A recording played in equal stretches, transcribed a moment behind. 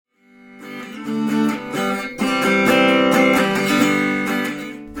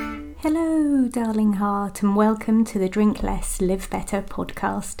darling heart, and welcome to the Drink Less, Live Better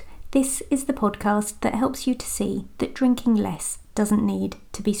podcast. This is the podcast that helps you to see that drinking less doesn't need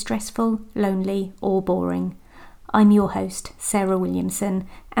to be stressful, lonely, or boring. I'm your host, Sarah Williamson,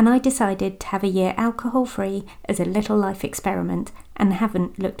 and I decided to have a year alcohol-free as a little life experiment and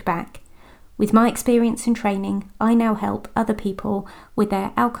haven't looked back. With my experience and training, I now help other people with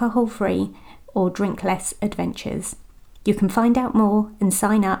their alcohol-free or drink less adventures. You can find out more and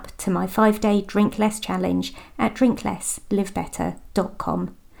sign up to my 5-day Drink Less challenge at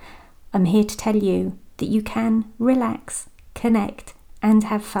drinklesslivebetter.com. I'm here to tell you that you can relax, connect, and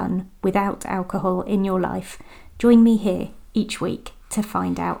have fun without alcohol in your life. Join me here each week to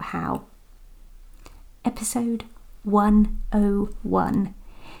find out how. Episode 101.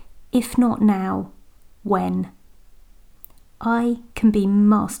 If not now, when? I can be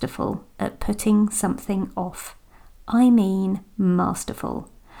masterful at putting something off. I mean masterful.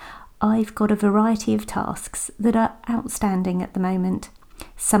 I've got a variety of tasks that are outstanding at the moment.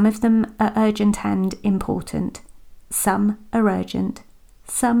 Some of them are urgent and important. Some are urgent.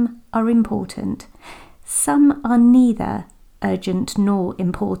 Some are important. Some are neither urgent nor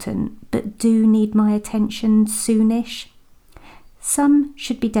important, but do need my attention soonish. Some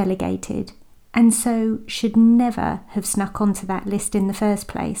should be delegated, and so should never have snuck onto that list in the first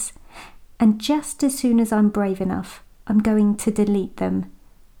place. And just as soon as I'm brave enough, I'm going to delete them.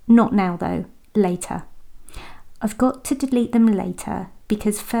 Not now though, later. I've got to delete them later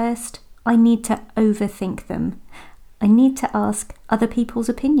because first I need to overthink them. I need to ask other people's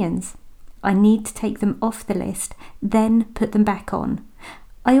opinions. I need to take them off the list, then put them back on.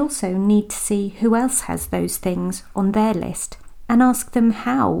 I also need to see who else has those things on their list and ask them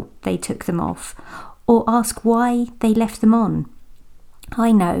how they took them off, or ask why they left them on.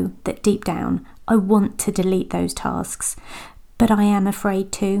 I know that deep down I want to delete those tasks, but I am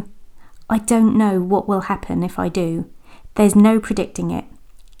afraid to. I don't know what will happen if I do. There's no predicting it.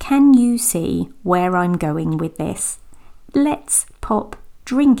 Can you see where I'm going with this? Let's pop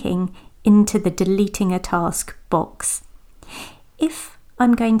drinking into the deleting a task box. If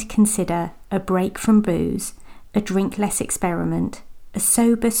I'm going to consider a break from booze, a drink less experiment, a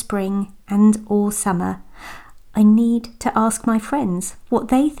sober spring and or summer, I need to ask my friends what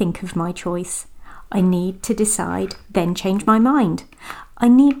they think of my choice. I need to decide, then change my mind. I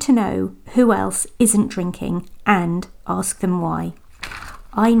need to know who else isn't drinking and ask them why.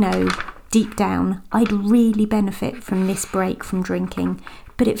 I know deep down I'd really benefit from this break from drinking,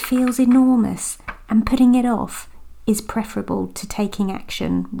 but it feels enormous, and putting it off is preferable to taking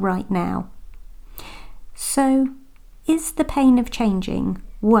action right now. So, is the pain of changing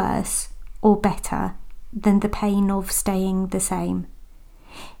worse or better than the pain of staying the same?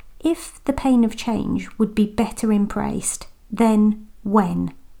 If the pain of change would be better embraced, then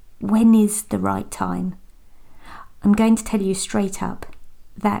when? When is the right time? I'm going to tell you straight up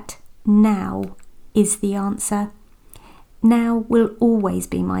that now is the answer. Now will always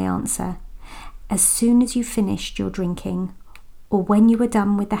be my answer. As soon as you've finished your drinking, or when you are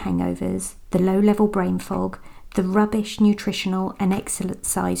done with the hangovers, the low-level brain fog, the rubbish nutritional and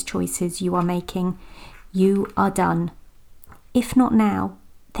exercise choices you are making, you are done. If not now,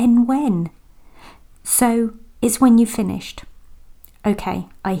 then when? So, it's when you've finished. Okay,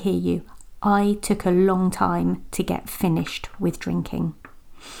 I hear you. I took a long time to get finished with drinking.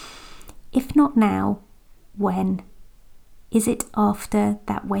 If not now, when? Is it after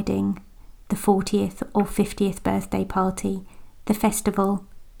that wedding, the 40th or 50th birthday party, the festival?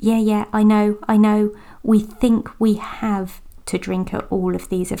 Yeah, I know. We think we have to drink at all of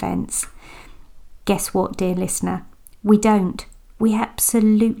these events. Guess what, dear listener? We don't. We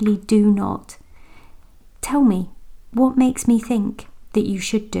absolutely do not. Tell me, what makes me think that you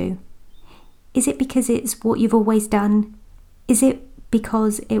should do? Is it because it's what you've always done? Is it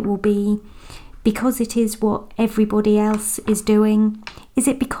because it is what everybody else is doing? Is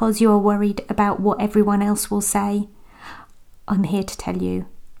it because you are worried about what everyone else will say? I'm here to tell you,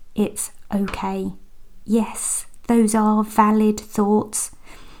 it's okay. Yes, those are valid thoughts.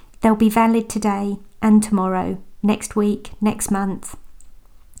 They'll be valid today and tomorrow, next week, next month,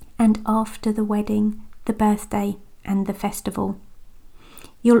 and after the wedding, the birthday, and the festival.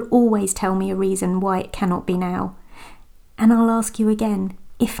 You'll always tell me a reason why it cannot be now. And I'll ask you again,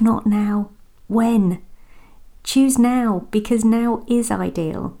 if not now, when? Choose now, because now is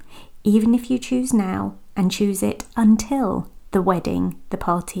ideal. Even if you choose now and choose it until the wedding, the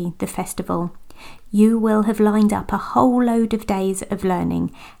party, the festival, you will have lined up a whole load of days of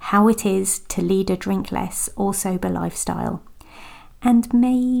learning how it is to lead a drink less or sober lifestyle. And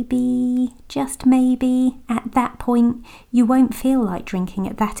maybe, just maybe, at that point, you won't feel like drinking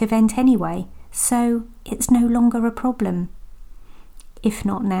at that event anyway. so it's no longer a problem. If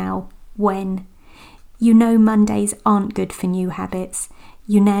not now, when? You know Mondays aren't good for new habits.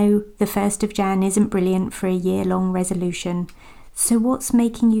 You know the 1st of Jan isn't brilliant for a year-long resolution. So what's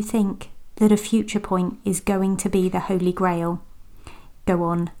making you think that a future point is going to be the Holy Grail? Go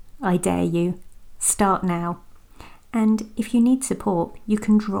on, I dare you. Start now. And if you need support, you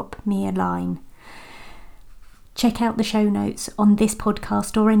can drop me a line. Check out the show notes on this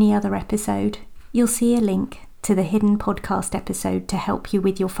podcast or any other episode. You'll see a link to the hidden podcast episode to help you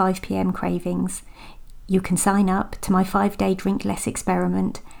with your 5 p.m. cravings. You can sign up to my 5-day Drink Less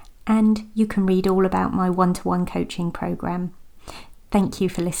experiment, and you can read all about my one-to-one coaching program. Thank you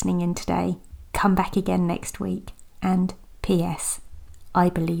for listening in today. Come back again next week. And P.S. I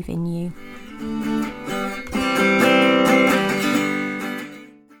believe in you.